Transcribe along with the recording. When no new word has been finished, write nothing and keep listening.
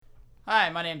Hi,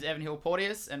 my name's Evan Hill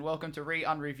Porteous, and welcome to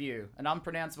Re-Un-Review, an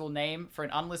unpronounceable name for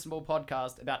an unlistenable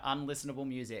podcast about unlistenable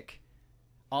music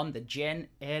on the Gen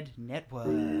Ed Network.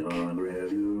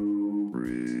 Re-Un-Review,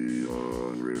 Re-Un-Review,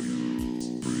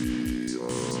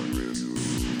 Re-Un-Review,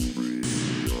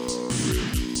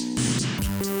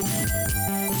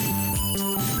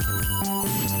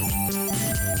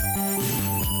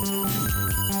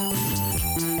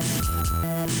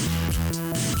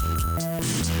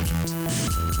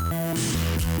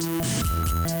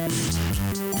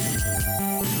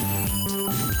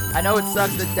 I know it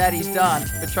sucks that Daddy's done,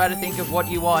 but try to think of what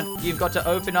you want. You've got to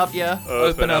open up your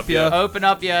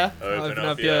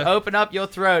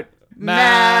throat.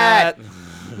 Matt.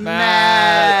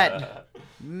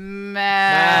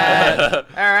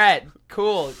 All right,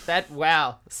 cool.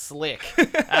 Wow, slick.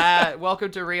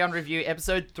 Welcome to Re-Un-Review,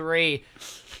 episode 3.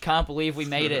 Can't believe we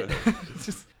made it.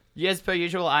 Yes, per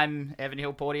usual, I'm Evan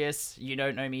Hill Porteous. You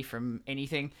don't know me from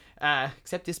anything,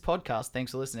 except this podcast.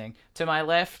 Thanks for listening. To my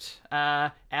left,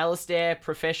 Alisdair,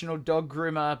 professional dog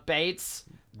groomer Bates.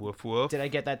 Woof woof. Did I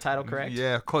get that title correct?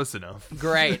 Yeah, close enough.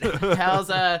 Great. How's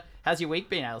your week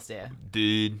been, Alisdair?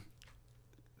 Dude,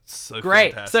 it's so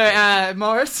great. fantastic. So,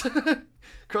 Morris,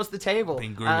 across the table.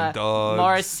 Been grooming dogs.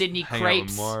 Morris, Sydney hanging out with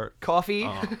Crepes, Mark. coffee.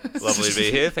 Oh. Lovely to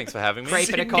be here. Thanks for having me. Grape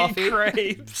and a coffee.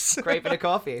 Crepes. Grape and a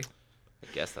coffee. I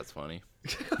guess that's funny.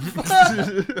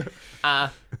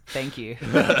 Thank you.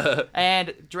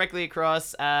 And directly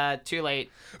across, too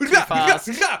late, too fast.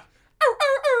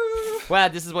 Wow,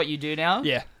 this is what you do now?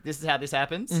 Yeah. This is how this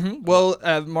happens? Mm-hmm. Well,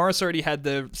 Morris already had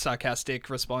the sarcastic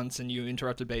response and you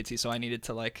interrupted Batesy, so I needed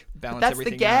to, balance that's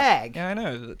everything the gag. out. Yeah, I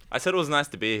know. I said it was nice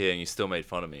to be here and you still made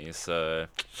fun of me, so...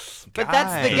 But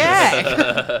that's the Guys.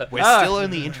 gag. We're still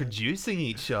only introducing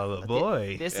each other,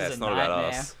 boy. This Yeah, is it's a not about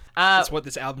nightmare. us. That's what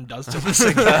this album does to us,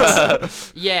 I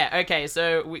guess. Yeah, okay,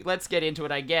 so let's get into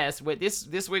it, I guess.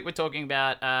 This week we're talking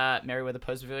about Merriweather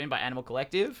Post Pavillion by Animal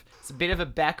Collective. It's a bit of a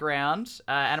background.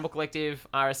 Animal Collective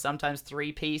are a sometimes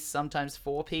 3-piece, sometimes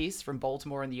 4-piece from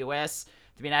Baltimore in the US.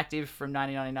 They've been active from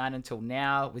 1999 until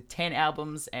now with 10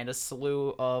 albums and a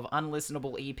slew of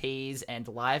unlistenable EPs and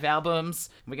live albums.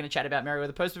 We're going to chat about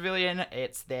Merriweather Post Pavillion.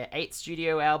 It's their 8th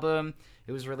studio album.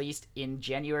 It was released in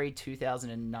January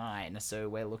 2009, so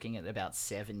we're looking at about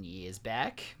 7 years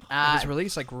back. It was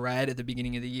released right at the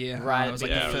beginning of the year. Right at It was the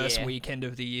the beginning of the first year. weekend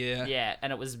of the year. Yeah,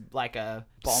 and it was like a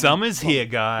bomb. Summer's here,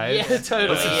 guys. Yeah, totally.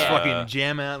 Let's just Yeah. fucking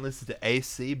jam out and listen to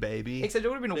AC, baby. Except it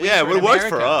would have been a weird Yeah, it would have worked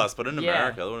for America. us, but in Yeah.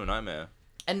 America, that would have been a nightmare.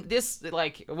 And this,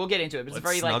 we'll get into it, but Let's it's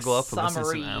very, snuggle up and listen to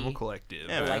summery, some Animal Collective.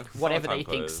 Yeah, or, man. whatever they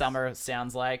Summertime think pose. summer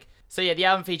sounds like. So yeah, the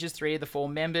album features 3 of the 4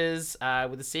 members,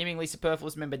 with a seemingly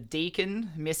superfluous member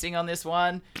Deacon missing on this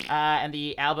one, and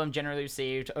the album generally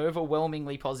received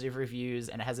overwhelmingly positive reviews,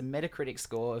 and it has a Metacritic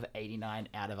score of 89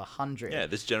 out of 100. Yeah,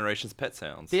 this generation's pet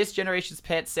sounds. This generation's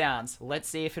pet sounds. Let's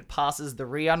see if it passes the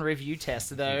Re-Un-Review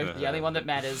test, though, the only one that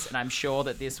matters, and I'm sure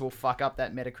that this will fuck up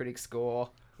that Metacritic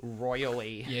score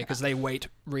royally. Yeah, because they weight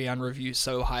Re-Un-Review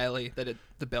so highly that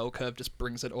the bell curve just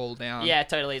brings it all down. Yeah,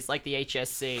 totally. It's like the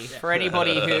HSC. For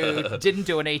anybody who didn't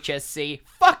do an HSC,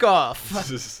 fuck off.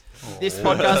 This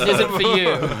podcast isn't for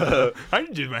you. I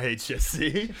didn't do my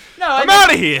HSC. No, I'm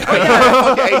out of here.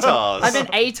 Okay, ATARs. I'm an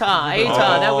ATAR.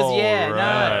 ATAR. That was no.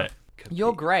 Right.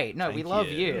 You're great. No, we Thank love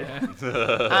you. you.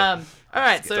 All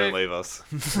right, so Don't leave us.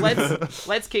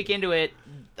 let's kick into it.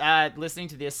 Listening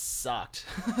to this sucked.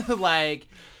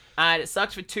 It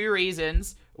sucked for 2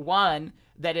 reasons. One,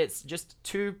 that it's just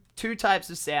two types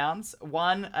of sounds.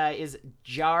 One is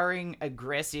jarring,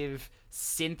 aggressive,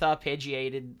 synth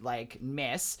arpeggiated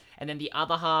mess, and then the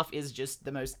other half is just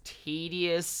the most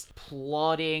tedious,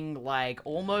 plodding,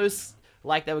 almost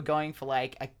like they were going for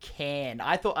a can.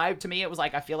 To me it was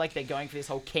I feel like they're going for this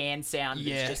whole can sound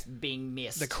that's just being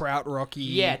missed. The krautrocky.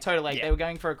 Yeah, totally. They were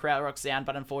going for a krautrock sound,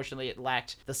 but unfortunately it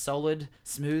lacked the solid,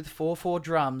 smooth 4/4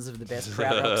 drums of the best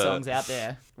krautrock songs out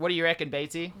there. What do you reckon,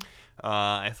 Batesy?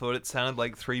 I thought it sounded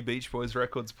like 3 Beach Boys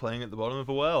records playing at the bottom of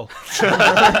a well.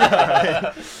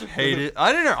 Hate it.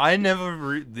 I don't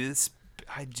know.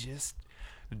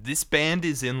 This band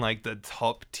is in the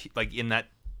top, in that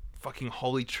fucking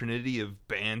holy trinity of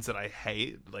bands that I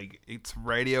hate. It's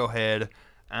Radiohead,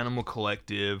 Animal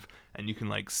Collective, and you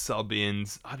can sub in,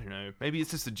 I don't know, maybe it's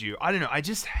just a duo. I don't know. I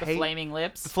just hate The Flaming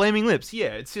Lips? The Flaming Lips, yeah.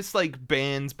 It's just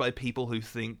bands by people who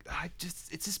think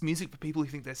it's just music for people who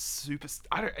think they're super.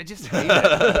 I just hate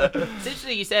it. It's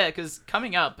interesting you say that, because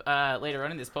coming up later on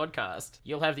in this podcast,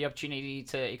 you'll have the opportunity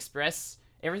to express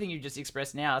everything you just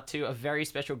expressed now to a very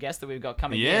special guest that we've got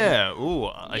coming in. Yeah. Ooh.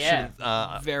 I Yeah.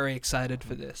 should. Very excited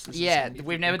for this. This is Yeah, gonna be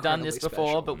we've never done incredibly this before,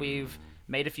 special. but we've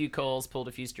made a few calls, pulled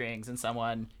a few strings, and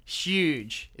someone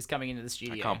huge is coming into the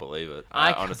studio. I can't believe it.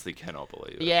 I I honestly cannot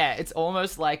believe it. Yeah, it's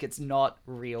almost like it's not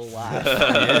real life.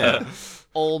 Yeah.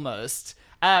 Almost.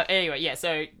 Anyway, yeah,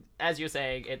 so as you're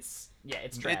saying, it's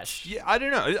trash. Yeah, I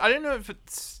don't know. I don't know if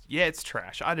it's... Yeah, it's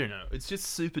trash. I don't know. It's just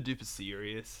super duper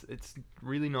serious. It's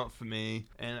really not for me.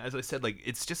 And as I said, like,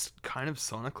 it's just kind of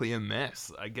sonically a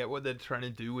mess. I get what they're trying to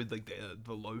do with, like,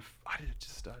 the low... I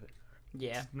don't know.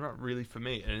 Yeah. It's not really for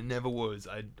me, and it never was.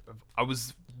 I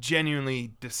was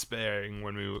genuinely despairing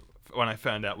when I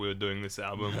found out we were doing this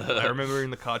album. I remember in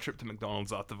the car trip to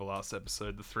McDonald's after the last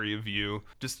episode, the three of you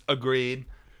just agreed.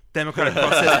 Democratic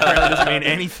process apparently doesn't mean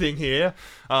anything here.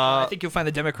 I think you'll find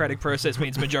the democratic process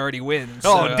means majority wins.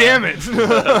 Oh, so, damn it!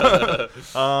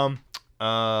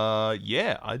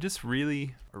 Yeah,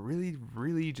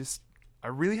 I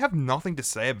really have nothing to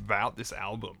say about this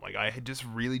album. Like, I just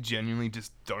really genuinely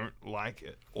just don't like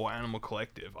it. Or Animal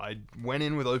Collective. I went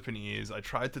in with open ears. I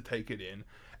tried to take it in.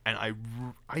 And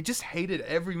I just hated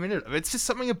every minute of it. It's just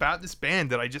something about this band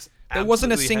that I just There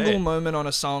wasn't a absolutely single hate. moment on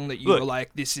a song that you Look, were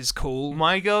like, this is cool.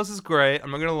 My Girls is great.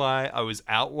 I'm not gonna lie. I was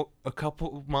out a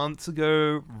couple of months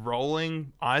ago,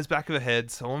 rolling eyes back of the head.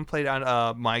 Someone played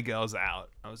out My Girls Out.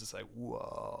 I was just like,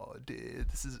 whoa, dude,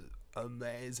 this is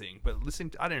amazing. But listen,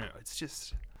 I don't know. It's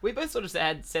just... We both sort of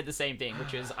said the same thing,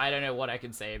 which is, I don't know what I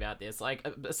can say about this. Like,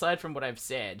 aside from what I've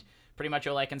said, pretty much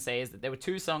all I can say is that there were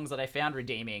two songs that I found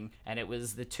redeeming, and it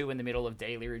was the two in the middle of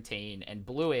Daily Routine and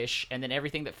Bluish, and then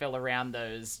everything that fell around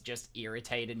those just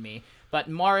irritated me. But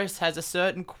Morris has a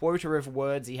certain quota of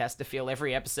words he has to fill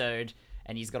every episode,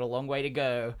 and he's got a long way to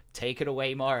go. Take it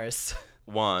away, Morris.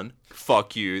 1,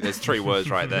 fuck you. There's 3 words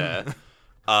right there.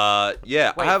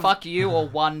 Yeah. Wait, I have fuck you or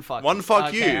one fuck you? 1 fuck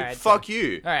Okay, you. alright, Fuck so-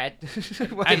 you. Alright.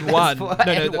 And one.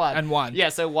 And one. Yeah,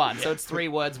 so one. So it's 3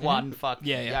 words, one fuck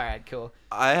you. Yeah, yeah. Alright, cool.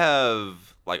 I have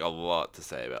like a lot to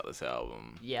say about this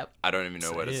album. Yep. I don't even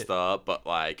know where to Say it. start, but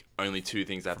like only 2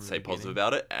 things I have to say positive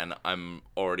about it, and I'm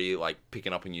already like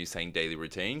picking up on you saying Daily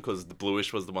Routine because the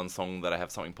Bluish was the one song that I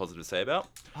have something positive to say about.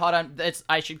 Hold on,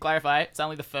 I should clarify. It's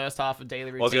only the first half of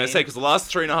Daily Routine. I was gonna say because the last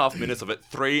 3.5 minutes of it,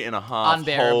 3.5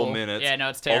 Unbearable. whole minutes, Yeah, no,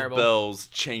 it's terrible. of bells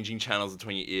changing channels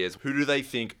between your ears. Who do they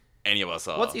think any of us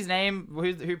are? What's his name?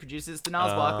 Who produces the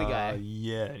Niles Barkley guy?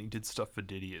 Yeah, and he did stuff for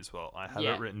Diddy as well. I have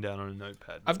Yeah. it written down on a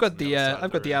notepad. I've got the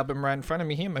I've got album right in front of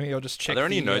me here. Maybe I'll just check. Are there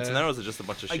any the, notes in there, or is it just a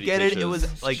bunch of I shitty get pictures? it. It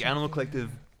was like Animal Collective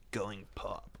going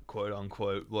pop, quote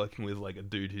unquote, working with like a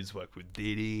dude who's worked with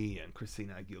Diddy and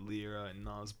Christina Aguilera and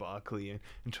Niles Barkley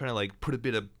and trying to like put a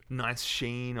bit of nice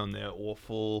sheen on their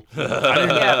awful. I don't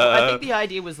know. Yeah, I think the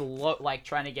idea was like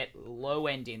trying to get low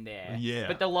end in there. Yeah.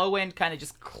 But the low end kind of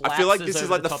just collapses. I feel like this is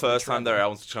over like the top of first time their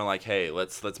treble. album's trying to like, hey,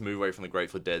 let's move away from the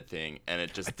Grateful Dead thing, and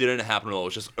it just didn't happen at all. It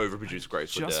was just overproduced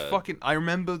Grateful Just Dead. fucking. I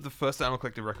remember the first Animal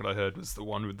Collective record I heard was the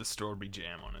one with the strawberry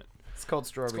jam on it. It's called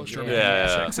Strawberry Jam. Yeah.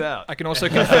 Checks out. I can also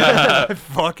confirm. I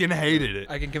fucking hated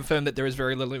it. I can confirm that there is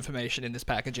very little information in this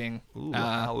packaging. Ooh,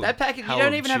 That package, you Howard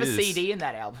don't even have a Jizz. CD in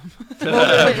that album.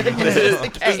 This is the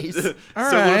case. Still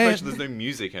Alright. there's no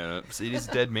music in it. CD's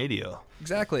dead media.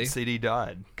 Exactly. CD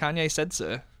died. Kanye said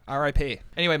so. R.I.P.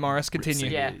 Anyway, Morris, continue.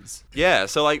 Yeah. Yeah,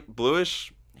 so like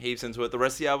Bluish heaps into it. The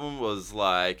rest of the album was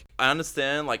like, I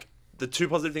understand like the 2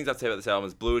 positive things I'd say about this album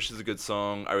is Bluish is a good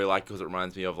song. I really like it because it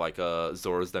reminds me of like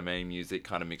Zora's Domain music,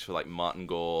 kind of mixed with like Martin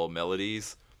Gore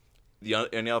melodies. The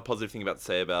only other positive thing about to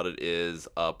say about it is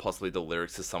possibly the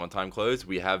lyrics to Summertime Clothes.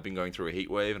 We have been going through a heat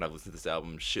wave, and I've listened to this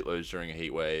album shitloads during a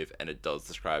heat wave, and it does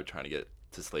describe trying to get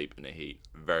to sleep in the heat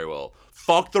very well.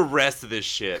 Fuck the rest of this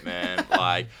shit, man.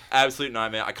 Like, absolute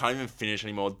nightmare. I can't even finish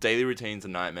anymore. Daily Routine's a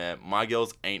nightmare. My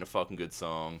Girls ain't a fucking good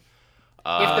song.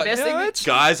 If the best thing it's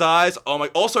Guy's Eyes, oh my,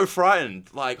 also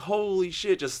Frightened. Like, holy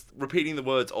shit, just repeating the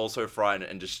words also Frightened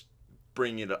and just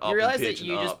bringing it up you realize in pitch that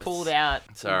you and just up. pulled out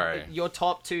Sorry. your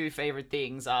top 2 favorite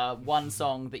things are one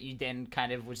song that you then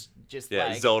kind of was just Yeah,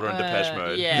 like Zelda and Depeche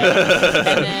Mode. Yeah.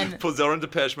 And then Put Zelda and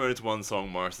Depeche Mode into one song,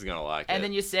 Morris is gonna like it. and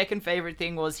then your second favorite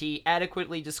thing was he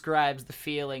adequately describes the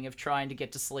feeling of trying to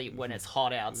get to sleep when it's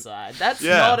hot outside. That's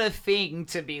Yeah. not a thing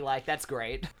to be like, that's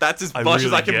great. That's as I much as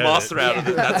really I can get muster it. out of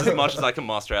it. That's as much as I can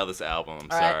muster out of this album. I'm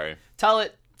All right. sorry. Tullet,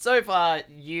 so far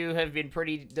you have been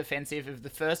pretty defensive of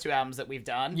the first 2 albums that we've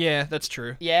done. Yeah, that's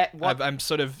true. Yeah, what? I'm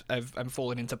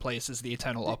fallen into place as the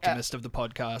eternal optimist of the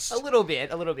podcast. A little bit.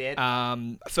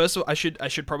 First of all, I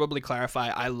should probably clarify.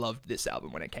 I loved this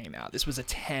album when it came out. This was a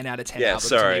 10 out of 10 Yeah, album to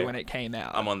sorry. me when it came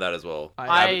out. I'm on that as well.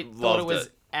 I thought it loved was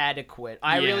adequate.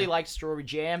 I Yeah. really liked Strawberry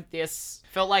Jam. This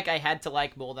felt like I had to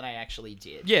like more than I actually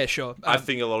did. Yeah, sure. I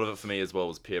think a lot of it for me as well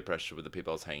was peer pressure with the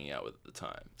people I was hanging out with at the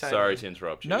time. Totally. Sorry to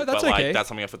interrupt you. No, that's but, like, okay. that's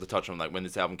something I forgot to touch on. Like, when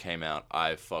this album came out,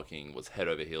 I fucking was head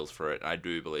over heels for it. And I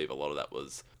do believe a lot of that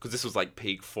was... Because this was, like,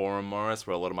 peak forum Morris,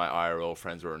 where a lot of my IRL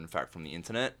friends were, in fact, from the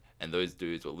internet. And those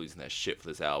dudes were losing their shit for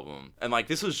this album. And, like,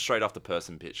 this was straight after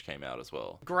Person Pitch came out as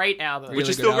well. Great album. Really Which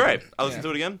is good still album. great. I listened to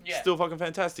it again. Yeah. Still fucking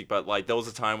fantastic. But, like, there was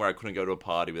a time where I couldn't go to a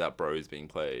party without Bros being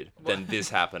played. Then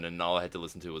this happened, and all I had to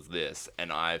listen to was this.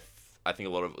 And I think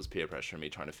a lot of it was peer pressure and me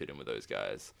trying to fit in with those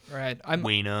guys. Right.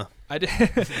 Wiener. I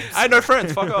I had no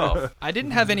friends. Fuck off. I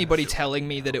didn't have anybody telling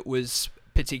me that it was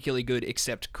particularly good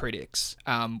except critics,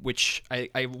 which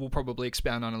I will probably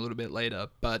expound on a little bit later.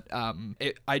 But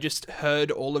I just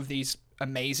heard all of these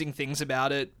amazing things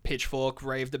about it. Pitchfork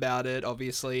raved about it,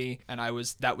 obviously, and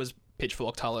that was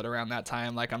Pitchfork Tullet around that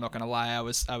time. Like, I'm not gonna lie, I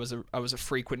was a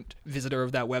frequent visitor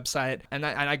of that website, and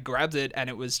I grabbed it, and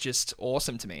it was just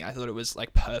awesome to me. I thought it was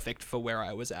like perfect for where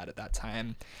I was at that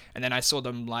time. And then I saw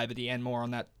them live at the Enmore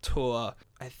on that tour.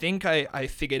 I think I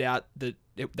figured out that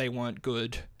they weren't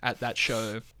good at that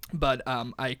show, but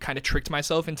I kind of tricked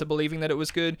myself into believing that it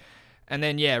was good. And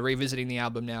then, yeah, revisiting the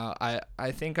album now,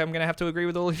 I think I'm going to have to agree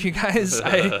with all of you guys.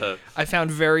 I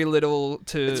found very little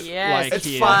to Yes, like It's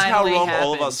here. fun how Finally wrong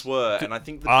all of happened. us were, and I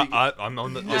think the big... I'm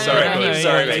on the. sorry,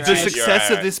 sorry, mate. right. The You're success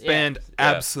right. of this band Yeah.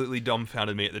 absolutely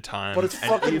dumbfounded me at the time. But it's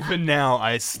and fucking- even now,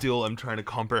 I still am trying to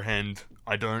comprehend.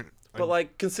 I don't. But,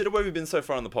 like, consider where we've been so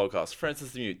far on the podcast.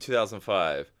 Francis the Mute,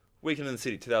 2005. Weekend in the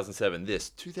City, 2007.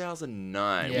 This,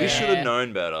 2009. Yeah. We should have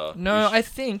known better. No, I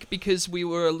think because we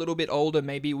were a little bit older,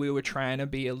 maybe we were trying to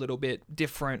be a little bit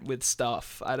different with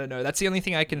stuff. I don't know. That's the only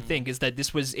thing I can think, is that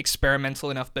this was experimental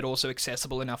enough but also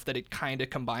accessible enough that it kind of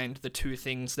combined the two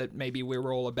things that maybe we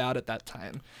were all about at that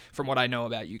time, from what I know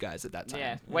about you guys at that time.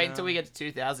 Yeah, wait until we get to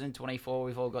 2024.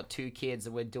 We've all got 2 kids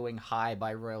and we're doing High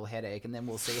by Royal Headache, and then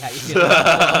we'll see how you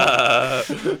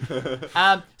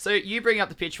feel. So you bring up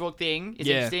the Pitchfork thing. It's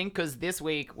Yeah. interesting because this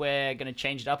week we're going to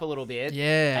change it up a little bit.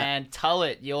 Yeah. And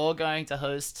Tullet, you're going to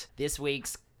host this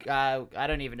week's. I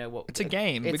don't even know what. It's a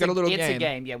game. We It's got a little It's a game.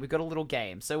 game. Yeah, we've got a little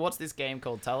game. So what's this game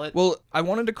called, Tullet? Well, I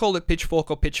wanted to call it Pitchfork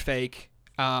or Pitch Fake.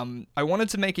 I wanted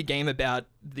to make a game about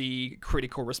the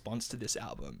critical response to this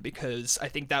album, because I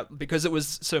think that because it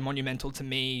was so monumental to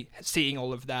me, seeing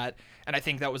all of that, and I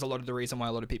think that was a lot of the reason why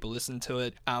a lot of people listened to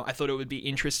it. I thought it would be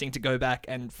interesting to go back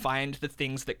and find the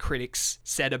things that critics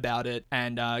said about it,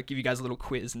 and give you guys a little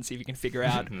quiz and see if you can figure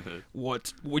out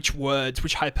which words,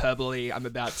 which hyperbole I'm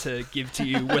about to give to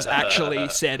you was actually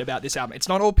said about this album. It's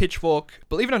not all Pitchfork.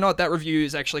 Believe it or not, that review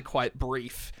is actually quite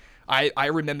brief. I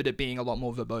remembered it being a lot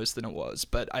more verbose than it was,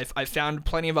 but I found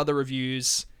plenty of other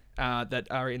reviews that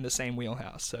are in the same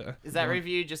wheelhouse. So Is that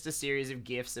review just a series of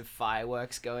gifs of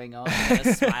fireworks going on and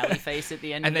a smiley face at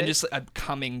the end and of then it? just a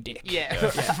coming dick. Yeah,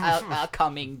 a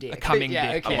coming dick. A coming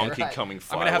yeah, dick. Okay, A monkey right. coming I'm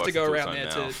fireworks. gonna have to go into around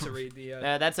its there own mouth. to read the.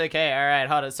 No, that's okay. All right,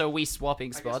 hold on. So we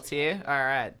swapping spots here. All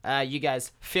right, you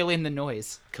guys fill in the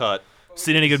noise. Cut.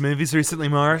 Seen any good movies recently,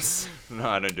 Morris? No,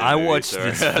 I don't do I movies, watched sorry.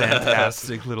 this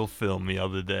fantastic little film the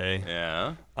other day.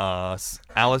 Yeah. Alice,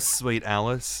 Sweet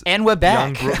Alice. And we're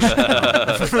back. Damn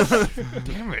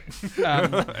it!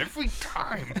 Every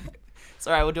time. It's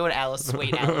all right. We'll do an Alice,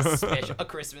 Sweet Alice special, a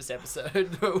Christmas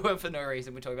episode for no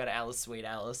reason. We're talking about Alice, Sweet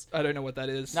Alice. I don't know what that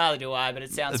is. Neither do I, but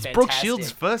it sounds It's fantastic. Brooke Shields'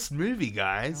 first movie, Oh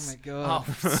guys. my god.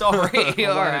 Oh, sorry.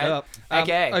 I'll All line it right. up.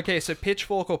 Okay. Okay, so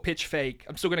Pitchfork or Pitch Fake.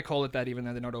 I'm still going to call it that, even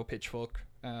though they're not all Pitchfork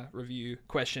review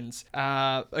questions.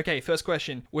 Okay, first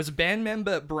question. Was band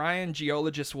member Brian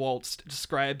Geologist Waltz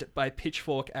described by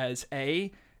Pitchfork as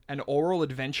A, an oral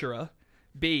adventurer,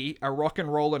 B, a rock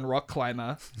and roll and rock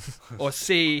climber, or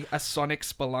C, a sonic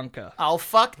spelunker? Oh,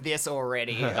 fuck this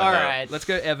already. All right. Let's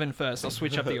go Evan first. I'll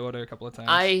switch up the order a couple of times.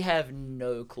 I have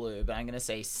no clue, but I'm going to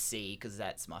say C because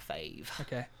that's my fave.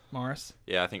 Okay, Morris.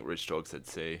 Yeah, I think Rich Dog said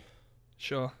C.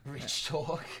 Sure. Rich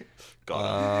talk.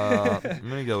 Got I'm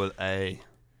gonna go with A.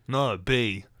 No,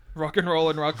 B. Rock and roll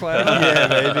and rock climber.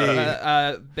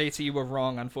 Yeah, baby. Beatty, you were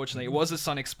wrong, unfortunately. It was a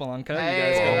sonic spelunker. You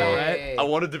guys got that right. Hey. I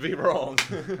wanted to be wrong.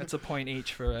 That's a point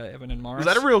each for Evan and Morris.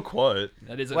 Was that a real quote?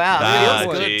 That is a Wow, Ah, it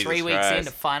feels good Jesus 3 weeks in Christ.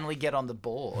 to finally get on the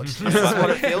board. This is what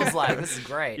it feels like. This is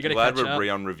great. You gotta Glad catch we're up.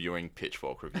 re-on-reviewing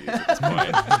Pitchfork reviews at this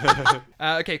point.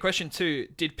 Okay, question 2.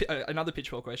 Another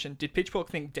Pitchfork question. Did Pitchfork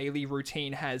think Daily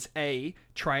Routine has A,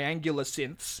 triangular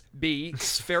synths, B,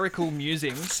 spherical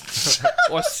musings,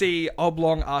 or C,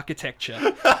 oblong architecture?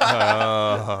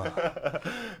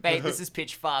 Mate, this is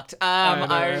pitch fucked. know,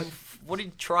 right? what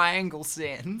did triangle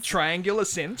sense? Triangular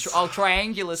sense,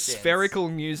 Triangular sense. spherical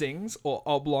musings, or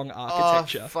oblong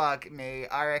architecture? Oh, fuck me.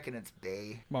 I reckon it's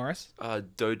B. Morris?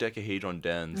 Dodecahedron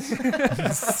dens.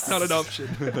 Not an option.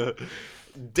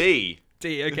 D.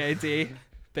 D, okay, D.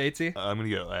 Beatty? I'm gonna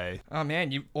go A. Oh man,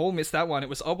 you all missed that one. It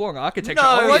was oblong architecture. No,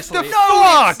 obviously.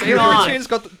 what the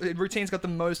fuck? The routine's got the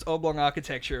most oblong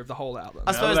architecture of the whole album.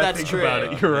 I suppose that's true.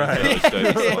 You're right.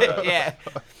 Yeah.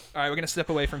 All right, we're going to step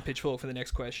away from Pitchfork for the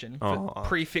next question. For Oh.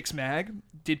 Prefix Mag.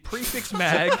 Did Prefix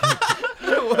Mag...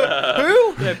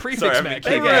 Who? Yeah, Prefix Sorry, I'm Mag.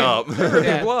 keeping They were up.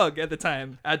 a blog at the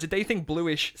time. Did they think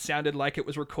Bluish sounded like it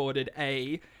was recorded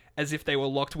A, as if they were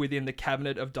locked within the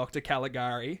cabinet of Dr.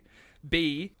 Caligari?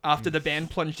 B, after the band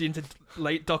plunged into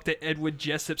late Dr. Edward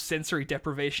Jessup's sensory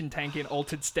deprivation tank in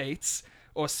altered states?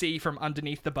 Or C, from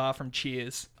underneath the bar from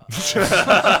Cheers?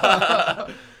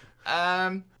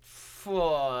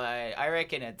 I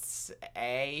reckon it's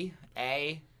A.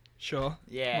 A. Sure.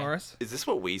 Yeah. Morris? Is this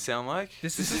what we sound like?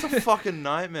 This This is- is a fucking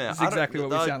nightmare. That's exactly what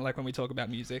we sound like when we talk about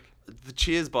music. The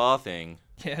Cheers bar thing.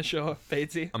 Yeah, sure.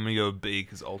 Beatsy? I'm gonna go B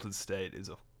because Altered State is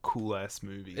a cool ass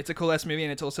movie. It's a cool ass movie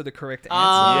and it's also the correct answer.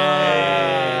 Ah.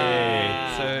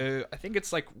 So I think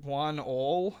it's like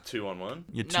 1-1. 2-on-1.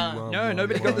 You're No. No,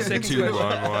 nobody got the second Two,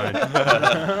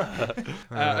 question.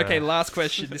 one. Okay, last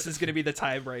question. This is going to be the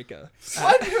tiebreaker.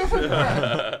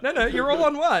 No, you're all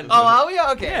on one. Oh, are we?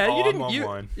 Okay. yeah, you I'm didn't. on You,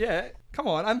 one. yeah, come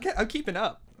on. I'm keeping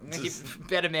up.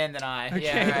 Better man than I. Okay.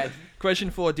 Yeah, right.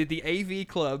 Question 4. Did the AV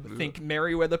Club think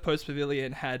Merriweather Post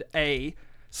Pavillion had A,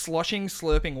 sloshing,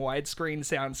 slurping widescreen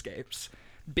soundscapes,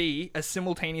 B, a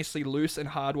simultaneously loose and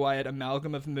hardwired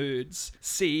amalgam of moods,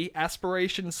 C,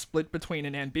 aspirations split between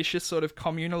an ambitious sort of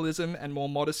communalism and more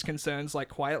modest concerns like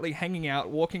quietly hanging out,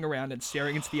 walking around and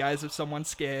staring into the eyes of someone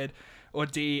scared, or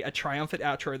D, a triumphant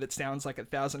outro that sounds like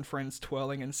 1,000 friends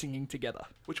twirling and singing together?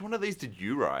 Which one of these did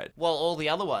you write? Well, all the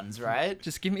other ones, right?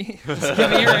 Just give me your answers.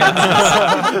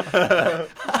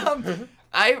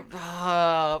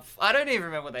 I don't even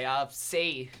remember what they are.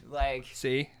 C. Like.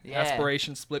 C, Yeah.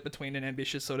 aspirations split between an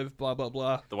ambitious sort of blah, blah,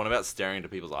 blah. The one about staring into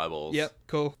people's eyeballs. Yep,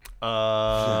 cool. The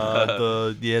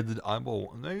eyeball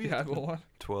one. Maybe Yeah, well, what?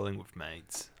 twirling with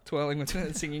mates. Twirling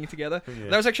with singing together.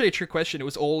 That was actually a trick question. It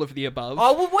was all of the above.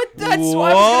 Oh, well, what? That's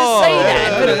why I was going to say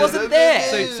that, but it wasn't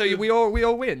there. So we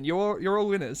all win. You're all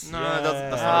winners. No,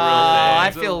 that's Oh, not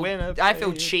It's a winner, I feel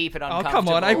baby. cheap and Oh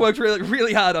uncomfortable. come on! I worked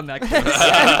really hard on that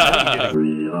case.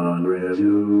 Free on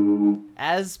review.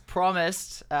 As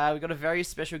promised, we've got a very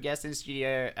special guest in the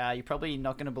studio. You're probably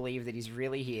not going to believe that he's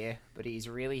really here, but he's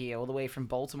really here, all the way from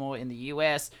Baltimore in the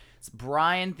US. It's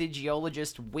Brian, the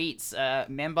geologist Wheats,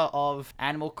 member of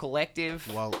Animal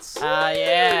Collective. Waltz.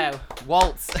 Yeah,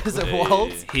 Waltz. Is it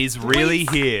Waltz? He's really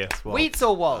Wheats. here. Wheats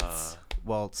or Waltz?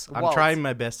 Waltz. I'm Waltz. trying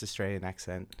my best Australian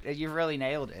accent. You've really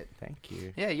nailed it. Thank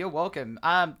you. Yeah, you're welcome.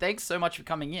 Thanks so much for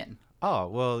coming in. Oh,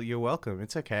 well, you're welcome.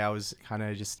 It's okay. I was kind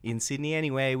of just in Sydney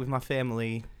anyway with my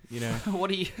family, you know, What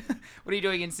are you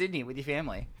doing in Sydney with your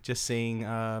family? just seeing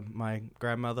my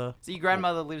grandmother. So your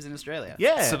grandmother lives in Australia.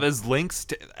 Yeah, So there's links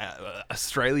to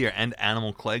Australia and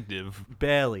Animal Collective.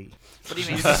 barely. What do you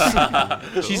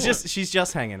mean? She's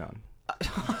just hanging on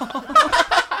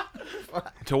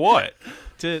To what?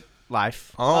 to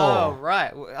life. Oh,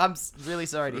 right. Well, I'm really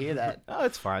sorry to hear that. Oh,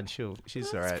 it's fine. She's all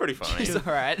right. It's pretty funny. She's all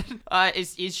right.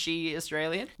 Is she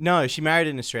Australian? No, she married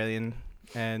an Australian,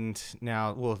 and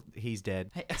now, well, he's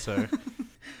dead. So,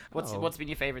 What's been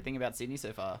your favorite thing about Sydney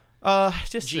so far?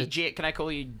 just Can I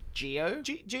call you Geo?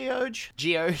 George.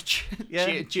 George.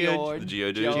 Yeah, George. The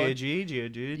Geo dude. Geo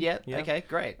dude. Yeah. Okay.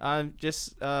 Great.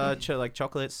 Just like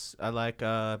chocolates. I like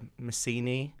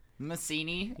Massini.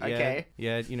 Massini. Yeah, Okay.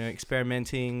 Yeah, you know,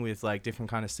 experimenting with like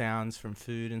different kind of sounds from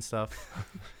food and stuff.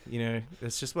 You know,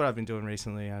 it's just what I've been doing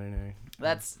recently. I don't know.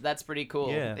 That's pretty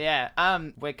cool. Yeah. Yeah.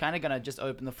 We're kind of gonna just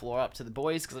open the floor up to the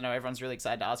boys because I know everyone's really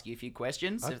excited to ask you a few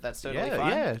questions. If that's totally yeah,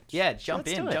 fine. yeah. Yeah. Jump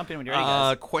Let's in. do it. Jump in when you're ready,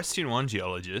 guys. Question 1,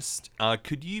 geologist.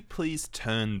 Could you please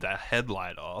turn the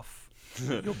headlight off?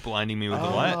 You're blinding me with the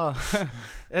light. Oh,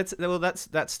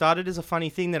 that started as a funny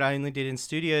thing that I only did in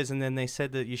studios, and then they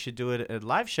said that you should do it at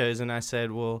live shows, and I said,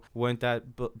 well, won't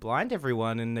that blind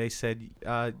everyone? And they said,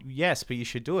 yes, but you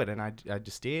should do it, and I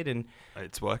just did, and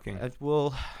It's working.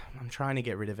 well, I'm trying to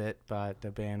get rid of it, but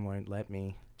the band won't let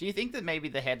me. Do you think that maybe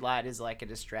the headlight is like a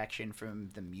distraction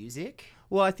from the music?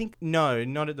 Well, I think no,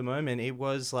 not at the moment. It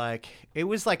was like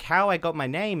how I got my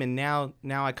name, and now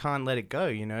I can't let it go.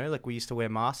 You know, like we used to wear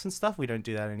masks and stuff. We don't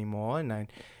do that anymore,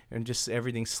 and just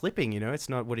everything's slipping. You know, it's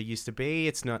not what it used to be.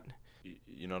 It's not.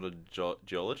 You're not a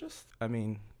geologist? I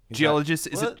mean, Geologist,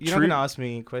 is it You're not true? gonna ask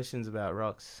me questions about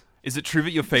rocks. Is it true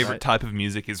that your favorite type of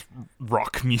music is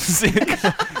rock music?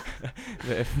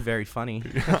 Very funny.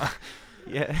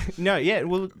 Yeah. No. Yeah.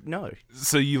 Well, no.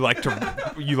 So you like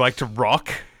to rock?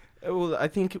 Well, I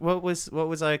think what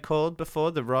was I called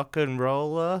before? The rock and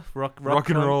roller, rock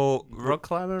and roll, rock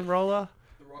climber and roller.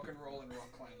 The rock and roll and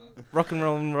rock climber. Rock and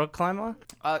roll and rock climber.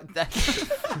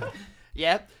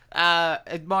 Yeah.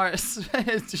 Morris,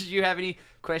 did you have any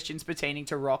questions pertaining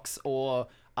to rocks or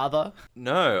other?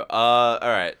 No. All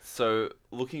right. So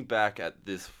looking back at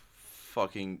this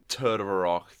fucking turd of a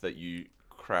rock that you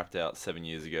crapped out 7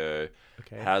 years ago,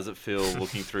 how does it feel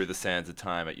looking through the sands of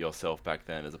time at yourself back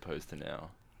then as opposed to now?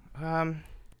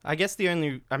 I guess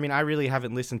I really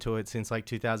haven't listened to it since like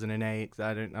 2008.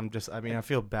 I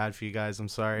feel bad for you guys. I'm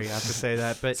sorry. I have to say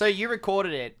that. But So you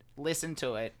recorded it, listened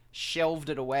to it, shelved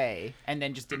it away, and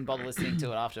then just didn't bother listening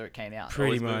to it after it came out. pretty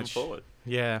Always moving much. forward.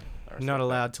 Yeah. I respect Not that.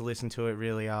 allowed to listen to it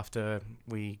really after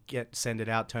we send it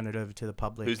out, turn it over to the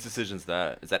public. Whose decision's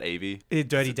that? Is that AV?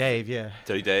 Dirty Dave, yeah.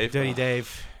 Dirty Dave? Dirty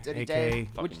Dave. Dirty aka Dave.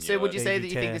 Fucking Would you say that Davey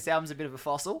you think Tear. this album's a bit of a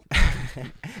fossil?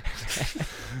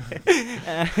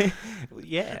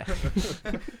 Yeah.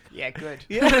 Yeah, good.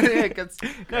 Yeah. Good.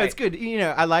 No, it's good.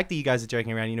 I like that you guys are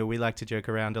joking around. We like to joke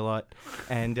around a lot.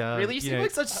 And Really? You seem know-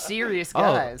 like such serious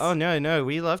guys. Oh no,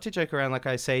 we love to joke around. Like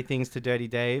I say things to Dirty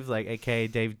Dave, like aka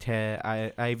Dave Tear,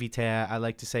 Ivy Tear. I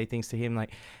like to say things to him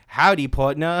like, "Howdy,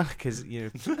 partner," because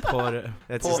Porter.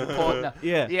 That's Portner.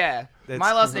 yeah. Yeah. That's-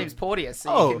 My last name's Porteous, so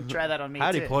Oh, you can try that on me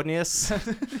Howdy, too. Portnius.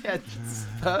 Yeah, it's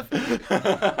perfect.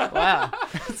 Wow,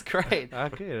 that's great. Oh,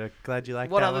 good. I'm glad you like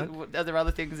What that other? one. What, are there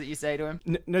other things that you say to him?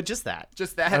 No, just that.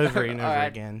 Just that. Over and over All right,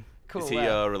 again. Cool. Is he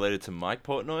wow. related to Mike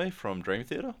Portnoy from Dream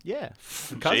Theater? Yeah.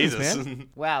 Cousins, Jesus. man.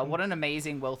 Wow, what an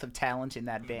amazing wealth of talent in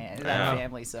that band, that Yeah.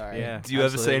 family. Sorry. Yeah. Do you ever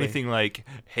say absolutely. anything like,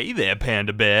 "Hey there,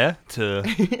 Panda Bear"? To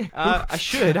I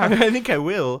should. I think I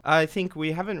will. I think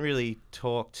we haven't really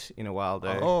talked in a while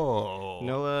though. oh,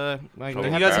 No, like From we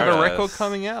you haven't- guys have a Paradise. record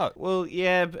coming out. Well,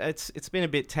 yeah, but it's been a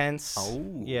bit tense.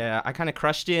 Oh. Yeah, I kind of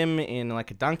crushed him in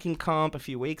like a dunking comp a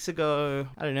few weeks ago.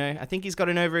 I don't know. I think he's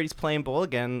gotten over it. He's playing ball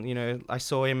again. I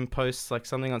saw him post like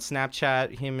something on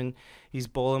Snapchat. He's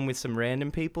balling with some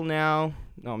random people now,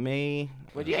 not me.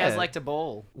 Would you guys like to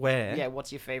ball? Where? Yeah.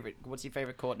 What's your favorite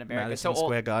court in America? Madison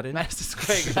Square Garden. Madison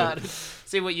Square Garden.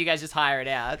 See what you guys just hire it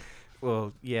out.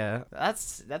 Well, yeah.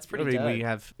 That's pretty I mean, dope. we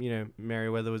have,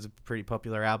 Merriweather was a pretty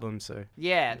popular album, so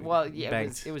Yeah, well, yeah,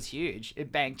 Banked. it was huge.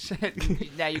 It banked.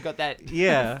 Now you got that.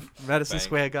 yeah, Madison Bank.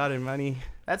 Square Garden money.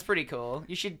 That's pretty cool.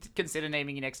 You should consider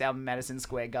naming your next album Madison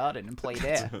Square Garden and play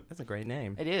there. That's a great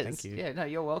name. It is. Thank you. Yeah, no,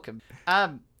 you're welcome.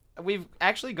 We've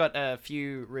actually got a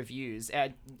few reviews.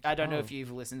 I don't know if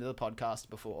you've listened to the podcast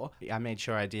before. I made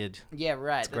sure I did. Yeah,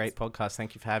 right. It's a great podcast.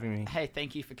 Thank you for having me. Hey,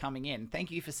 thank you for coming in.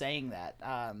 Thank you for saying that.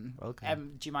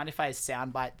 Welcome. Do you mind if I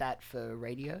soundbite that for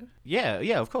radio? Yeah,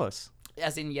 of course.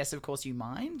 As in, yes, of course you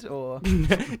mind, or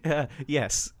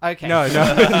Yes. okay. No.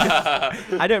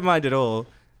 I don't mind at all.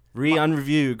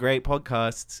 Unreview, great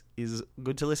podcast is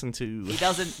good to listen to.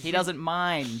 He doesn't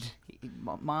mind.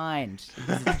 Mind.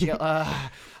 All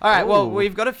right. Well, Ooh.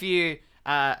 we've got a few.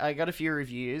 I got a few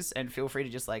reviews, and feel free to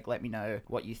just let me know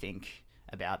what you think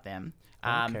about them.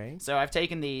 Okay. So I've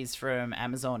taken these from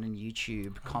Amazon and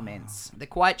YouTube comments. They're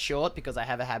quite short because I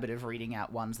have a habit of reading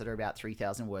out ones that are about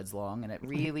 3,000 words long, and it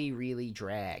really, really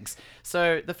drags.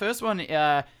 So the first one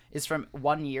is from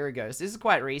 1 year ago. So this is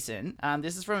quite recent.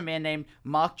 This is from a man named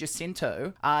Mark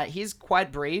Jacinto. He's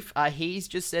quite brief. He's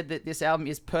just said that this album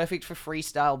is perfect for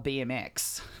freestyle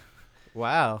BMX.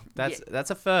 Wow, that's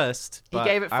a first. He but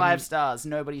gave it 5 I'm- stars.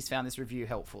 Nobody's found this review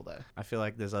helpful, though. I feel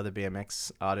like there's other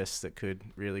BMX artists that could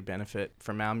really benefit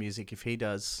from our music if he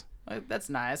does. Oh, that's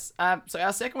nice. So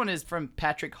our second one is from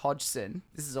Patrick Hodgson.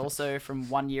 This is also from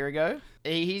 1 year ago.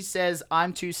 He says,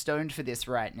 "I'm too stoned for this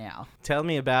right now." Tell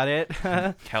me about it.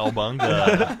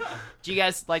 Cowabunga. Do you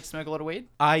guys like to smoke a lot of weed?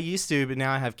 I used to, but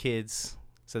now I have kids,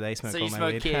 so they smoke So all you my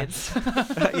smoke weed. kids.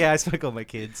 Yeah, I smoke all my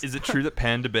kids. Is it true that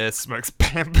Panda Bear smokes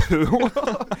bamboo?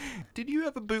 Did you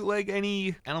ever bootleg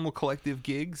any Animal Collective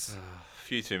gigs?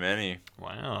 Few too many.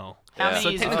 Wow. How Yeah. many So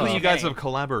is technically too you guys many? have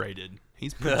collaborated.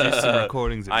 He's produced some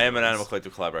recordings. Of I am an yours. Animal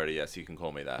Collective collaborator. Yes, you can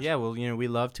call me that. Yeah, well, we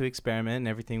love to experiment, and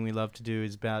everything we love to do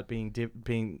is about being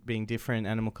different.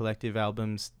 Animal Collective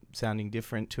albums sounding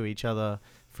different to each other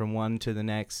from one to the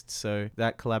next. So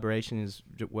that collaboration is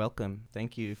welcome.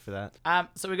 Thank you for that.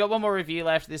 So we got one more review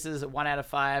left. This is 1 out of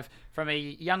 5 from a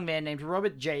young man named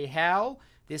Robert J. Howell.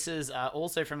 This is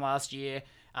also from last year.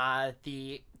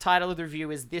 The title of the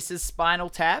review is "This is Spinal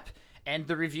Tap," And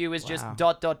the review is just ... with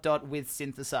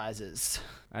synthesizers.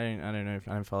 I don't know if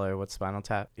I don't follow what Spinal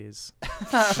Tap is.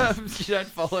 You don't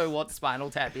follow what Spinal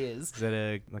Tap is. Is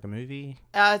that like a movie?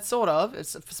 Sort of.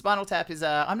 Spinal Tap is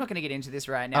I'm not going to get into this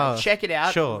right now. Oh, Check it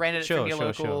out. sure, Rent it from your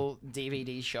sure, local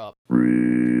DVD shop.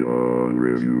 Free on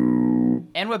review.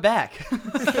 And we're back.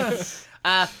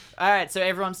 All right, so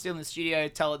everyone's still in the studio.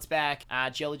 Tullet's back.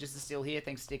 Geologist is still here.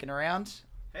 Thanks for sticking around.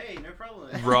 Hey, no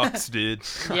problem. Rocks, dude.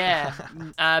 Yeah.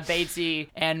 Batesy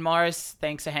and Morris,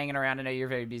 thanks for hanging around. I know you're a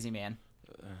very busy man.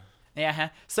 Yeah.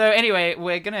 So anyway,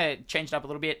 we're going to change it up a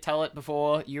little bit. Tullet,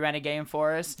 before you ran a game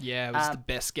for us. Yeah, it was the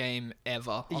best game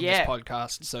ever on yeah. this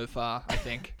podcast so far, I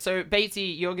think. So,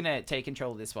 Batesy, you're going to take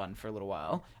control of this one for a little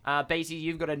while. Batesy,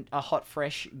 you've got a hot,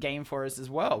 fresh game for us as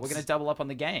well. We're going to double up on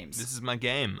the games. This is my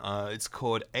game. It's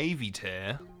called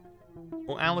EP3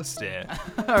 or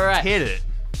Alisdair. All right. Hit it.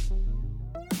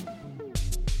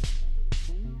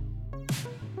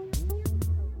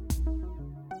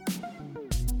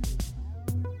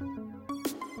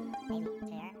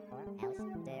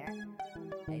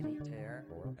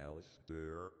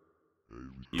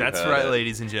 That's right,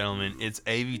 ladies and gentlemen. It's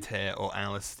EP3 or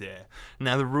Alisdair.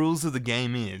 Now, the rules of the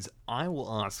game is I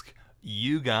will ask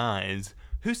you guys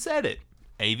who said it.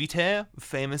 EP3,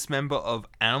 famous member of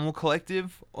Animal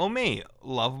Collective, or me,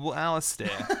 lovable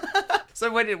Alisdair.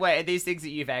 So, wait, are these things that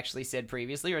you've actually said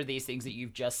previously, or are these things that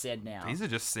you've just said now? These are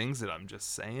just things that I'm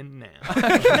just saying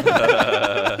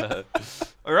now.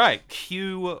 All right,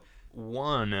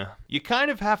 Q1. You kind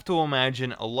of have to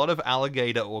imagine a lot of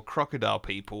alligator or crocodile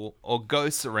people or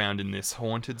ghosts around in this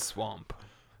haunted swamp.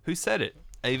 Who said it?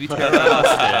 EP3 or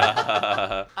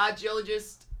Alisdair?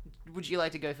 Geologist, would you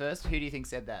like to go first? Who do you think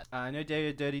said that? I know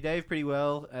Dirty Dave pretty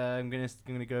well. I'm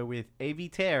gonna go with AV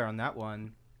Tear on that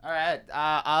one. All right.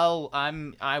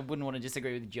 I wouldn't want to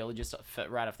disagree with the geologist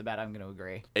right off the bat. I'm going to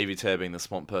agree. EVT being the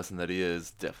swamp person that he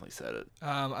is, definitely said it.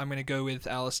 I'm going to go with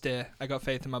Alisdair. I got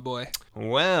faith in my boy.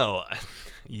 Well,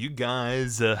 you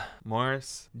guys,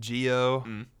 Morris, Geo,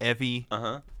 Evie.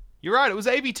 You're right, it was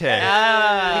EP3.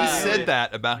 Ah. He said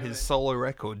that about his solo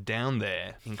record Down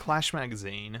There in Clash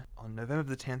magazine on November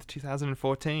the 10th,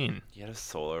 2014. He had a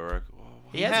solo record.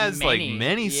 He has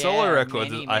many solo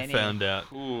records, many. I found out.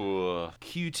 Ooh.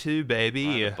 Q2,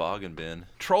 baby. A bargain bin.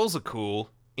 Trolls are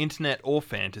cool, internet or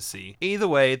fantasy. Either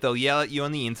way, they'll yell at you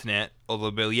on the internet, or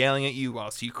they'll be yelling at you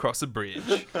whilst you cross a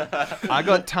bridge. I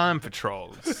got time for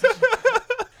trolls.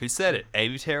 Who said it?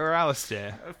 EP3 or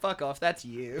Alisdair? Fuck off, that's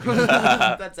you.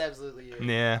 That's absolutely you.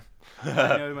 Yeah.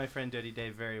 I know my friend Dirty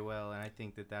Dave very well, and I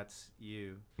think that's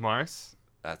you. Morris?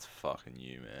 That's fucking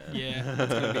you, man. Yeah,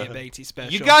 it's going to be a Batey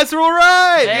special. You guys are all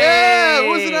right! Hey! Yeah, it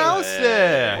was an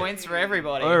Alisdair! Points for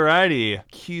everybody. Alrighty.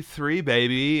 Q3,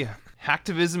 baby.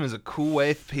 Hacktivism is a cool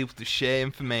way for people to share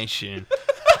information.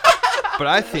 But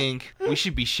I think we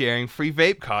should be sharing free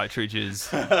vape cartridges.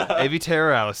 EP3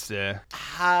 or Alisdair?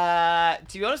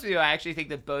 To be honest with you, I actually think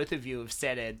that both of you have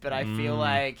said it, but I feel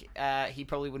like he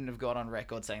probably wouldn't have gone on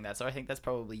record saying that, so I think that's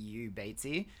probably you,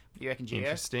 Batesy. What do you reckon, Gio?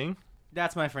 Interesting.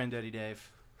 That's my friend Dirty Dave.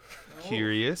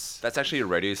 Curious. That's actually a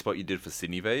radio spot you did for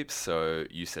Sydney Vapes, so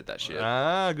you said that shit.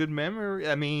 Ah, good memory.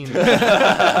 I mean,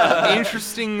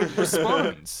 interesting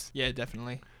response. Yeah,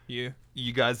 definitely. You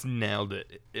guys nailed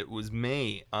it. It was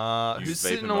me. You Who's vaping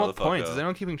sitting on what points? motherfucker. Is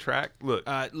anyone keeping track? Look,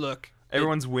 look.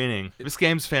 everyone's winning. This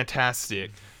game's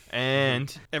fantastic.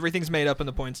 And Everything's made up and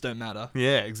the points don't matter.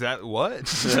 yeah, exactly. What?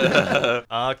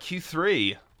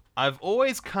 Q3. I've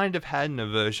always kind of had an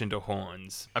aversion to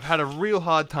horns. I've had a real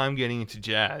hard time getting into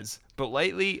jazz, but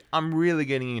lately I'm really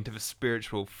getting into the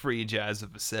spiritual free jazz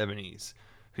of the 70s.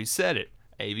 Who said it?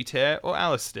 EP3 or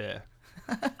Alisdair?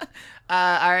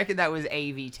 I reckon that was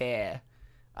AV Tear.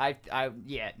 I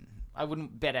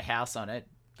wouldn't bet a house on it,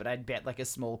 but I'd bet like a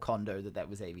small condo that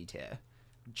was AV Tear.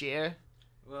 Gio?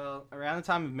 Well, around the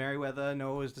time of Merriweather,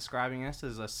 Noah was describing us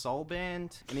as a soul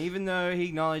band. And even though he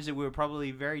acknowledged that we were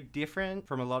probably very different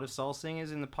from a lot of soul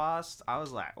singers in the past, I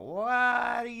was like, what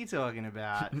are you talking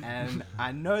about? And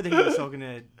I know that he was talking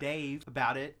to Dave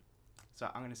about it, so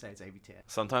I'm going to say it's AV10.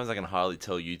 Sometimes I can hardly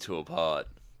tell you two apart,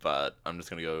 but I'm just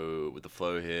going to go with the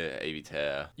flow here,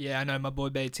 AV Yeah, I know my boy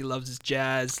Batesy loves his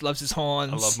jazz, loves his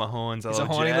horns. I love my horns. He's I a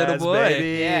love horny jazz, little boy.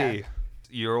 baby. Yeah.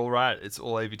 You're all right. It's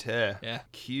all EP3. Yeah.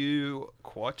 Q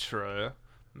Quattro.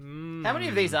 How many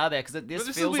of these are there? Because this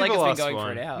But feels will like be it's the been last going one.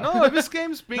 for an hour. No, this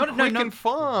game's been quick and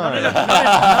fun.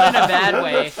 Not in a bad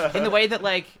way. In the way that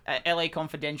like LA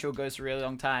Confidential goes for a really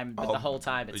long time, but the whole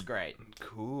time it's great.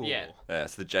 Cool. Yeah. Yeah,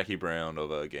 it's the Jackie Brown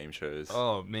of game shows.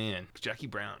 Oh man, Jackie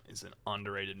Brown is an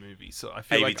underrated movie, so I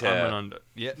feel AV like Tear. I'm an under.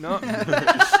 Yeah, no. All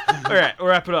right, we'll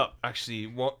wrap it up.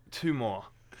 Actually, two more.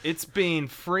 It's been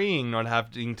freeing not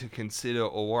having to consider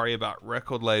or worry about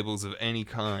record labels of any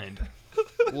kind.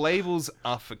 Labels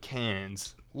are for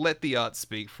cans. Let the art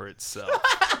speak for itself.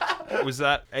 Was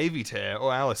that Avitair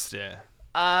or Alisdair?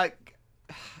 I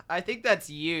think that's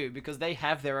you because they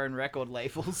have their own record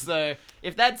labels. So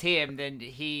if that's him, then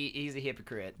he's a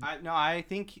hypocrite. I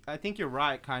think you're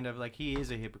right. Kind of like he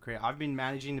is a hypocrite. I've been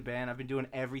managing the band. I've been doing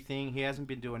everything. He hasn't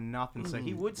been doing nothing. So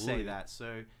he would say that.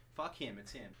 So fuck him.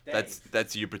 It's him.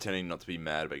 That's you pretending not to be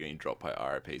mad about getting dropped by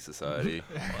RIP Society.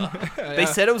 They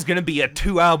said it was going to be a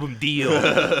 2-album deal.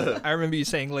 I remember you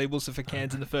saying labels are for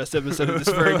cans in the first episode of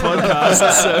this very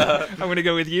podcast, so I'm going to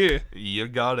go with you. You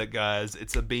got it, guys.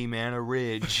 It's a B-Man a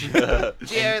Ridge.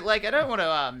 Gio, like, I don't want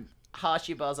to harsh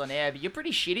your buzz on air, but you're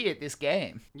pretty shitty at this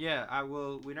game. Yeah, I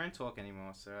will. We don't talk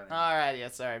anymore, so. All right, yeah,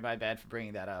 sorry, my bad for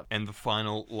bringing that up. And the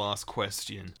final, last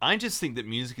question. I just think that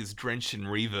music is drenched in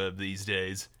reverb these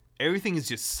days. Everything is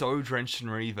just so drenched in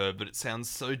reverb, but it sounds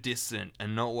so distant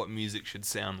and not what music should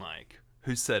sound like.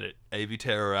 Who said it?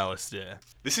 Avitair or Alisdair?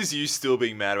 This is you still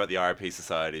being mad about the RIP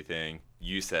Society thing.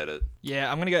 You said it.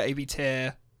 Yeah, I'm going to go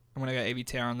Avitair.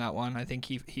 On that one. I think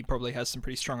he probably has some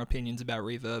pretty strong opinions about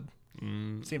reverb.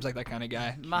 Seems like that kind of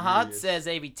guy. My heart says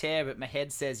Avitair, but my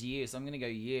head says you, so I'm going to go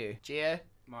you. Gio?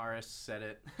 Morris said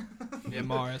it. Yeah,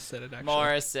 Morris said it, actually.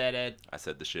 Morris said it. I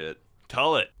said the shit.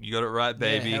 Tell it. You got it right,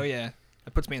 baby. Yeah, hell yeah.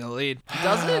 That puts me in the lead.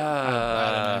 Does it?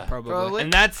 I don't know, probably.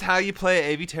 And that's how you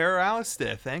play Avitair or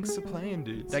Alisdair. Thanks for playing,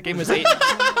 dudes. That game was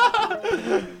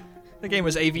That game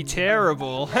was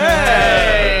AV-terrible.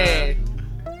 Hey!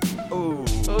 Ooh.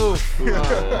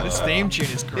 This theme tune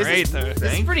is great, though.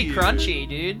 This is pretty crunchy,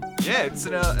 dude. Yeah, it's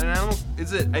an animal.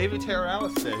 Is it Avitair or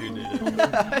Alisdair who did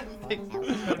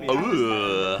it?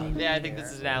 Ooh. Yeah, I think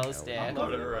this is an Alisdair.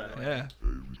 Got it right. Yeah.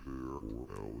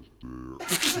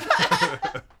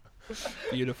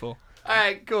 Beautiful. All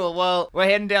right, cool. Well, we're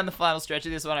heading down the final stretch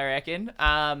of this one, I reckon.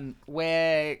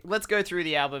 Let's go through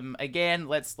the album again.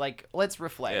 Let's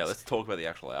reflect. Yeah, let's talk about the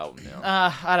actual album now.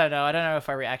 I don't know. I don't know if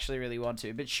I actually really want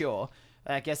to, but sure.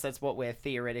 I guess that's what we're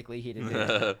theoretically here to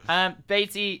do.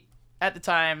 Batesy, at the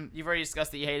time, you've already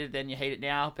discussed that you hate it, then you hate it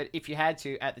now. But if you had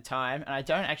to at the time, and I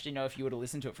don't actually know if you would have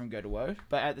listened to it from Go to Woe,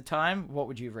 but at the time, what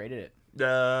would you have rated it?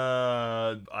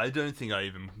 I don't think I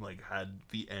even had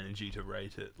the energy to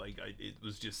rate it. It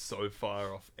was just so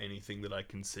far off anything that I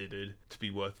considered to be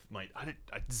worth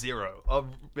zero.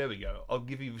 There we go. I'll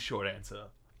give you a short answer.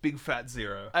 Big fat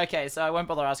 0. Okay, so I won't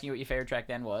bother asking you what your favorite track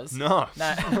then was. No.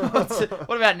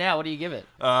 What about now? What do you give it?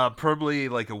 Probably a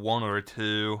 1 or a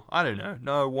 2. I don't know.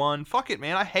 No, 1. Fuck it,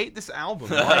 man. I hate this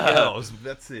album. My Girls.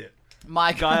 That's it. My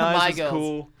Eyes Girls.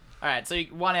 Cool. All right, so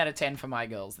 1 out of 10 for My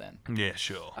Girls then. Yeah,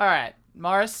 sure. All right,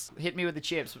 Morris, hit me with the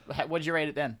chips. What'd you rate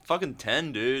it then? Fucking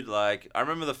 10, dude. I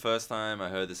remember the first time I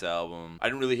heard this album. I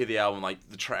didn't really hear the album.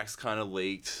 The tracks kind of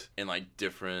leaked in,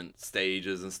 different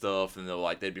stages and stuff. And they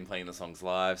were they'd been playing the songs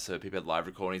live. So people had live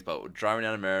recordings. But we're driving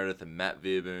down to Meredith and Matt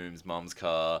Veerboom's mum's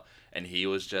car. And he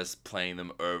was just playing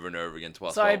them over and over again to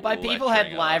us. Sorry, by people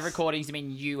had live recordings, you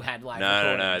mean you had live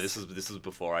recordings? No. This was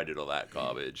before I did all that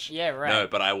garbage. Yeah, right. No,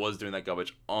 but I was doing that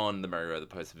garbage on the Merriweather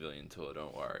Post Pavillion tour,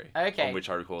 don't worry. Okay. On which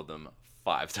I recorded them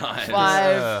 5 times.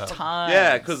 5 times.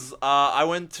 Yeah, because I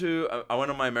went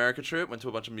on my America trip, went to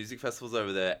a bunch of music festivals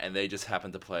over there, and they just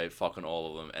happened to play fucking all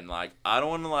of them. And I don't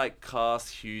want to cast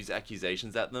huge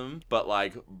accusations at them, but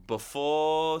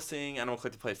before seeing Animal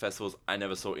Collective play festivals, I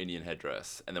never saw Indian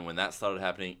Headdress. And then when that started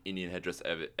happening, Indian Headdress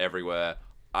everywhere,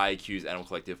 I accused Animal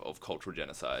Collective of cultural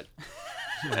genocide.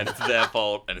 And it's their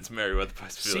fault, and it's Merriweather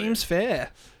Post Pavillion. Seems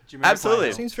fair.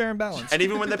 Absolutely. Seems fair and balanced. And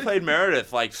even when they played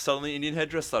Meredith, suddenly Indian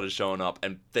Headdress started showing up,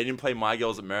 and they didn't play My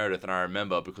Girls at Meredith, and I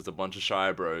remember because a bunch of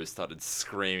Shy Bros started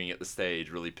screaming at the stage,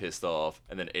 really pissed off,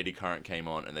 and then Eddie Current came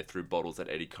on, and they threw bottles at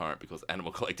Eddie Current because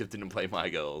Animal Collective didn't play My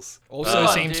Girls. Also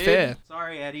seems dude. fair.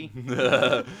 Sorry, Eddie.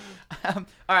 All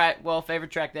right, well,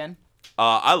 favorite track then?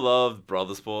 I loved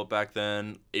Brother Sport back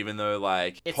then, even though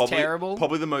it's terrible.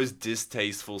 Probably the most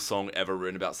distasteful song ever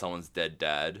written about someone's dead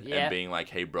dad, Yeah. and being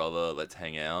hey brother, let's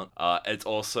hang out. It's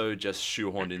also just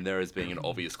shoehorned in there as being an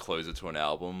obvious closer to an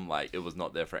album. It was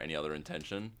not there for any other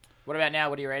intention. What about now?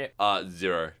 What do you rate it?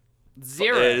 0.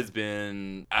 0. It has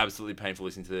been absolutely painful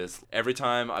listening to this. Every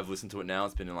time I've listened to it now,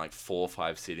 it's been in 4 or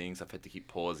 5 sittings. I've had to keep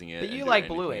pausing it. But and you do like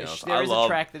anything Bluish. else. There is a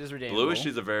track that is redeemable. Bluish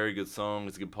is a very good song.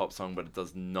 It's a good pop song, but it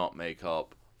does not make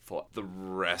up for the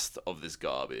rest of this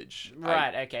garbage.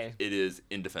 Right, okay. It is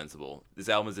indefensible. This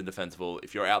album is indefensible.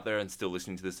 If you're out there and still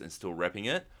listening to this and still repping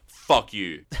it, fuck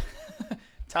you.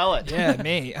 Tell it. Yeah,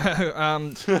 me.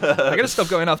 I gotta stop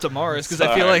going after Morris because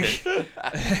I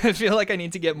feel like I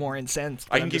need to get more incensed.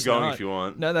 I can keep going if you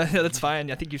want. No, that's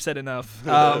fine. I think you've said enough.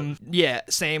 Yeah,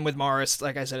 same with Morris.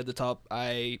 Like I said at the top,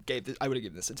 I would have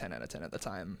given this a 10 out of 10 at the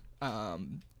time.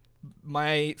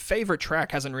 My favorite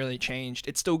track hasn't really changed.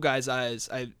 It's still Guy's Eyes.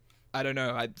 I don't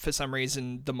know. For some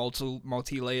reason, the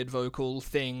multi-layered vocal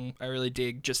thing I really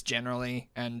dig just generally,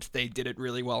 and they did it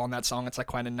really well on that song. It's like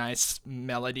quite a nice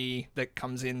melody that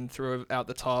comes in throughout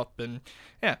the top, and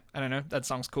yeah, I don't know. That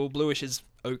song's cool. Bluish is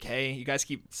okay. You guys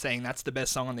keep saying that's the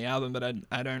best song on the album, but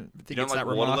I don't think it's that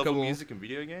remarkable. Water level music and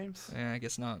video games? Yeah, I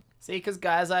guess not. See, because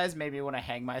Guy's Eyes made me want to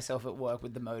hang myself at work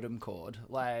with the modem cord.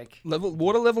 Like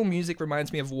water level music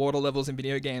reminds me of water levels in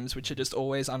video games, which are just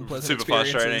always unpleasant Super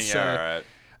experiences. frustrating. So, Yeah,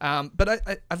 all right. but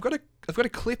I've got a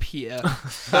clip here.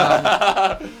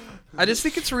 I just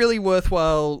think it's really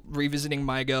worthwhile revisiting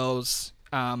My Girls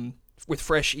with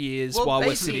fresh ears while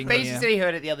we're sitting Basically here. said he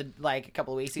heard it a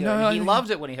couple of weeks ago. No, and he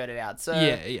loved it when he heard it out. So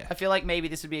Yeah. I feel like maybe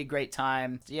this would be a great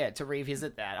time, to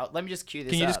revisit that. Let me just cue this.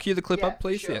 Can you just up. cue the clip up,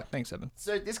 please? Sure. Yeah, thanks, Evan.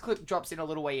 So this clip drops in a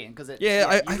little way in because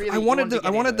I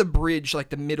wanted the bridge, like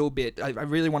the middle bit. I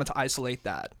really wanted to isolate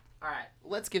that. All right,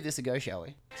 let's give this a go, shall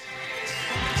we?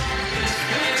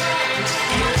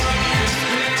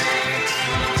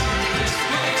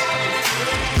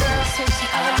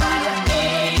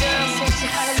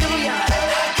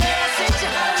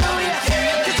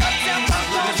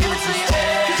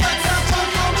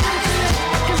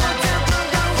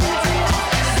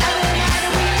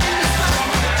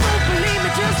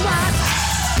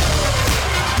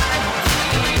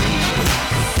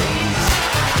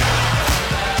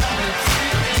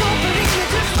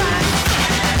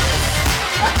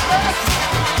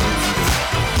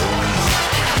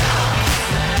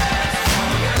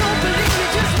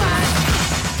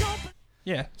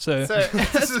 Yeah, so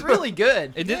It's really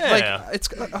good. it did Yeah. it's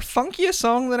a funkier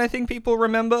song than I think people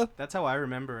remember. That's how I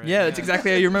remember it. Yeah, it's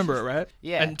exactly how you remember it, right?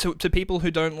 Yeah. And to people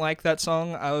who don't like that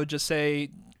song, I would just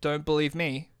say, don't believe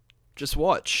me, just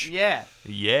watch. Yeah.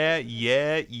 Yeah.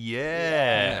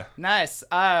 Nice.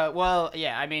 Well,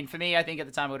 yeah. I mean, for me, I think at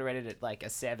the time I would have rated it like a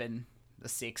 7, a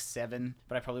 6, 7,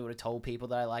 but I probably would have told people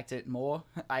that I liked it more.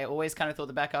 I always kind of thought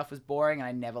the back half was boring, and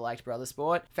I never liked Brother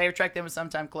Sport. Favorite track then was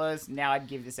Sometime Close. Now I'd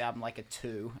give this album like a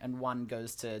 2, and 1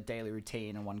 goes to Daily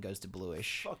Routine, and 1 goes to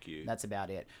Bluish. Fuck you. That's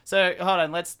about it. So hold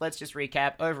on, let's just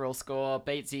recap. Overall score: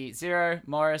 Beatsy 0,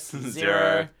 Morris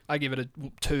 0. I give it a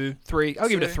 2, 3. I'll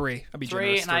give it a 2, 3. I'll be 3,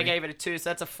 generous. and I gave it a 2, so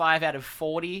that's a 5 out of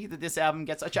 40 that this album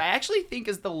gets, which I actually think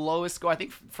is the lowest score. I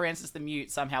think Francis the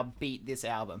Mute somehow beat this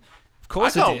album. Of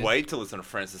course, I it can't did. wait to listen to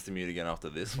Francis the Mute again after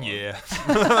this one. Yeah.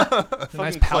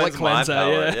 Nice palate cleanser.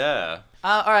 Yeah.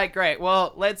 All right, great.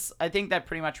 Well, I think that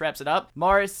pretty much wraps it up.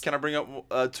 Morris, Can I bring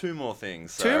up 2 more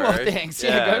things? Two more Sorry. things.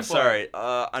 Yeah, go for sorry.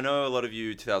 I know a lot of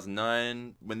you,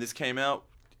 2009, when this came out,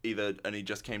 either only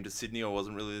just came to Sydney or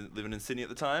wasn't really living in Sydney at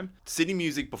the time. Sydney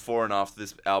music before and after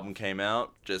this album came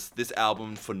out, just this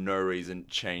album for no reason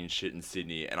changed shit in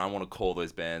Sydney, and I want to call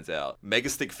those bands out.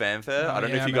 Megastick Fanfare. I don't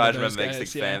know if you guys remember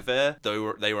Megastick Fanfare.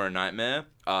 They were a nightmare.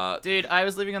 dude, I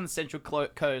was living on the Central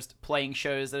Coast playing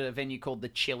shows at a venue called the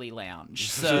Chili Lounge.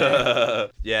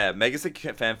 So Yeah,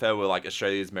 Megastick Fanfare were like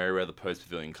Australia's Merriweather Post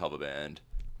Pavillion cover band.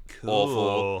 Cool.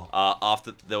 Awful.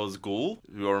 After there was Ghoul.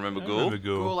 You all remember Ghoul? Remember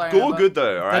Ghoul. cool. I Ghoul remember. good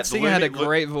though. All right. That singer had a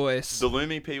great voice. The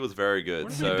Loom EP was very good.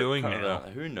 What are we doing now?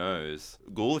 Who knows?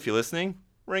 Ghoul, if you're listening,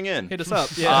 ring in. Hit us up.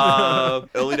 Yeah.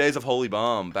 Early days of Holy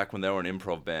Balm, back when they were an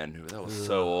improv band. That was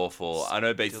so awful. I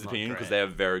know Basis Still not Opinion because great. they are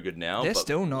very good now. They're but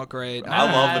still not great.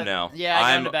 I love them now. Yeah,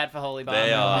 I I'm- go to bad for Holy Bomb.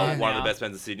 They are Yeah. one of the best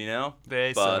bands in Sydney now.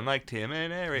 They But- sound like Tim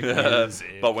and Eric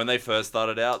music. But when they first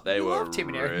started out, they You were love Tim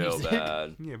and Eric real music.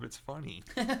 bad. yeah, but it's funny.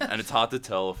 And it's hard to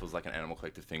tell if it was like an Animal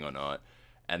Collective thing or not.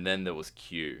 And then there was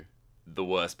Q, the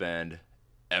worst band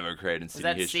ever created in Was Sydney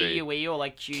that history. CUE or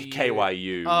like QU?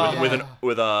 KYU Oh.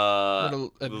 with a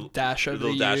Little dash over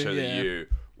little the dash U, over yeah. the U.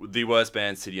 The worst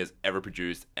band Sydney has ever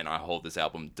produced, and I hold this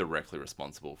album directly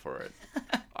responsible for it.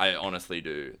 I honestly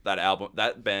do.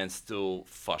 That band still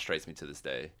frustrates me to this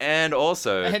day. And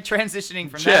also, Transitioning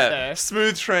from that though.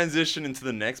 smooth transition into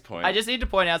the next point. I just need to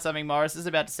point out something. Morris is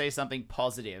about to say something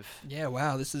positive. Yeah,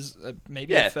 wow, this is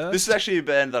maybe yeah, a first. this is actually a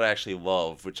band that I actually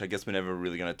love, which I guess we're never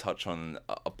really going to touch on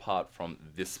apart from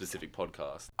this specific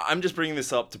podcast. I'm just bringing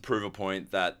this up to prove a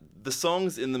point that the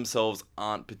songs in themselves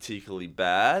aren't particularly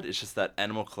bad. It's just that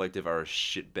Animal Collective are a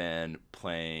shit band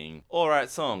playing alright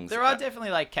songs. There are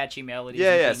definitely like catchy melodies.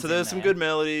 Yeah. So there's some good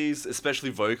melodies, especially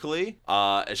vocally.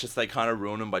 It's just they kind of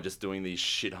ruin them by just doing these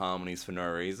shit harmonies for no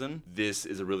reason. This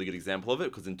is a really good example of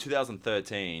it because in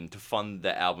 2013, to fund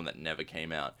the album that never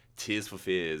came out, Tears for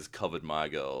Fears covered My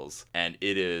Girls, and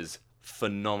it is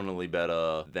phenomenally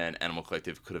better than Animal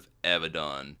Collective could have ever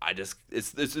done.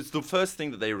 It's the first thing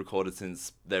that they recorded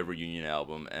since their reunion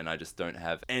album, and I just don't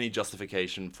have any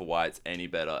justification for why it's any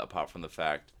better apart from the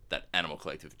fact that Animal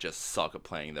Collective just suck at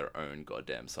playing their own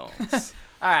goddamn songs.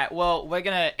 All right, well, we're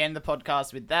going to end the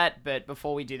podcast with that, but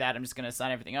before we do that, I'm just going to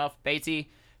sign everything off.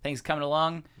 Beatty, thanks for coming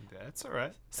along. That's all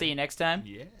right. See you next time.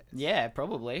 Yeah. Yeah,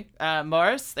 probably.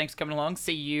 Morris, thanks for coming along.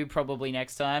 See you probably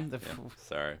next time.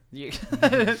 Sorry. You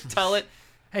tell it.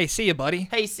 Hey, see you, buddy.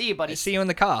 Hey, see you, buddy. See you in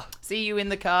the car. See you in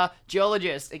the car.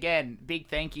 Geologist, again, big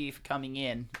thank you for coming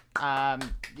in.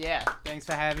 Yeah. Thanks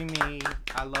for having me.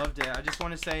 I loved it. I just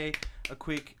want to say a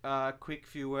quick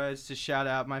few words to shout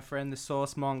out my friend the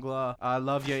Sauce Mongler. I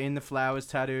love your In the Flowers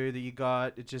tattoo that you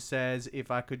got. It just says,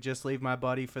 if I could just leave my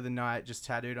body for the night, just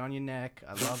tattooed on your neck.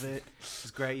 I love it.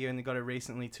 It's great. You only got it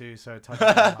recently too, so touch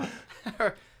my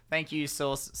heart. Thank you,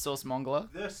 Sauce Mongler.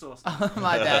 The Sauce Oh,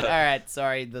 my bad. All right,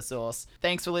 sorry, the Sauce.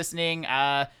 Thanks for listening.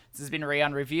 This has been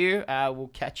Rian Review.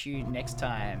 We'll catch you next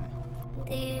time.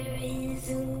 There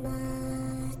isn't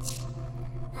much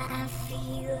I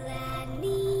feel I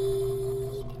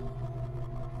need,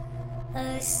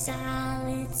 a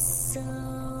silent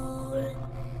soul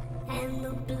and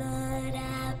the blood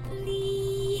I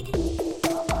bleed.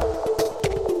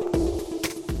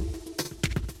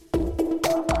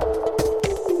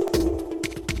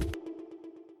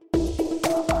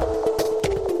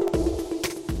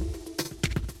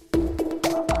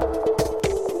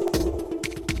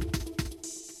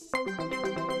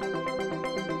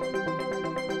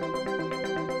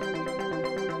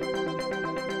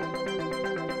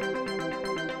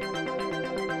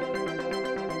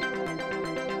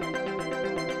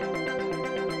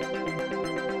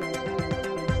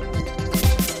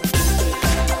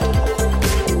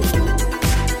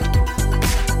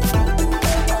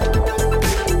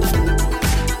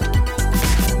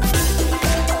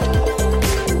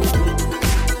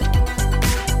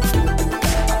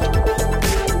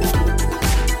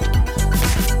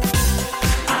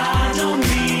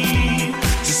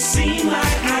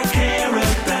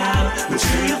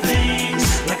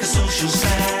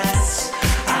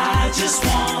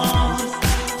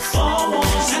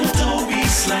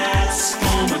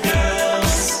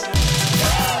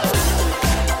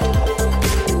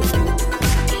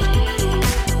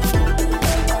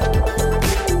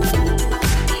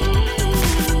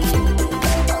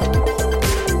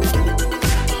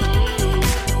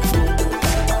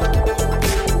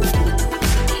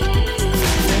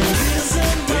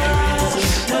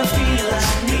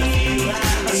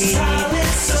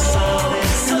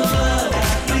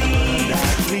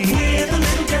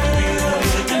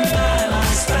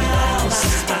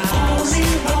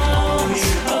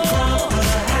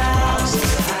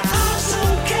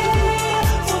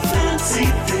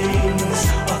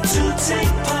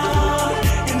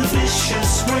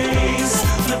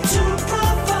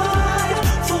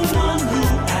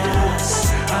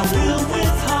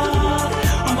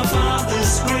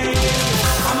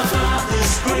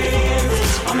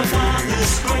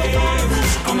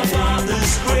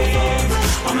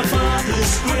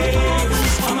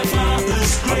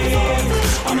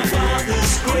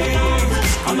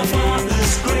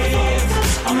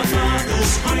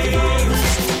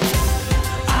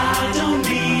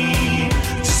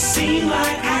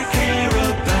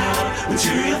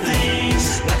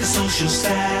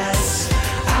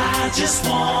 I just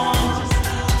want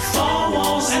 4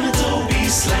 walls and adobe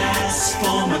slats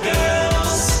for my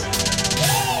girls.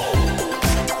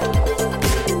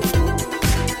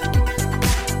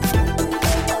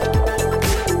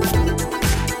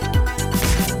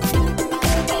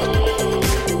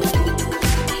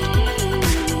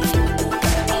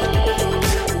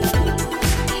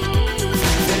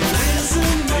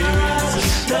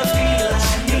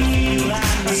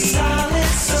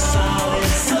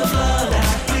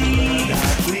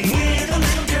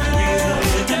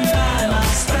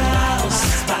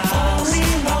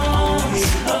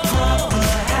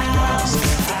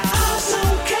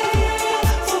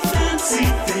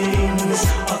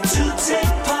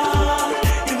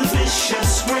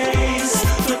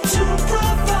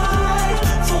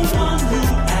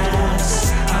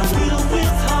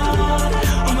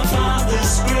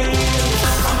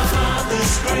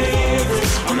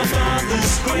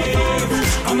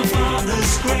 On my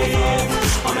father's grave,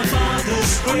 on my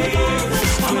father's grave,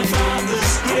 on my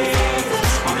father's grave.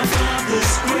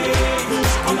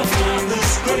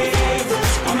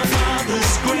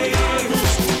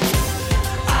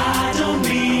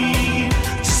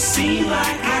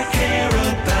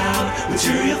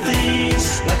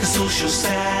 like a social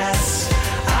stats.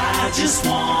 I just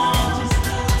want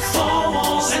 4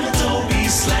 walls and Adobe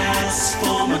slats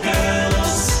for my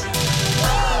girls.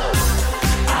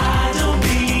 I don't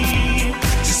need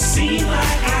to seem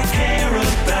like I care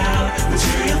about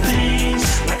material things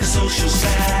like a social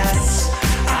stats.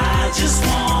 I just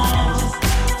want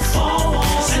 4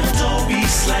 walls and Adobe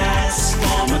slats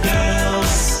for my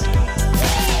girls.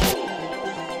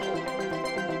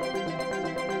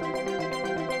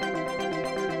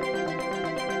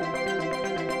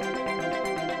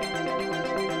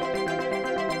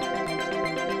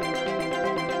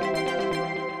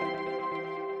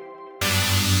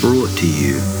 Brought to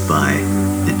you by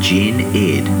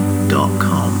thegened.com.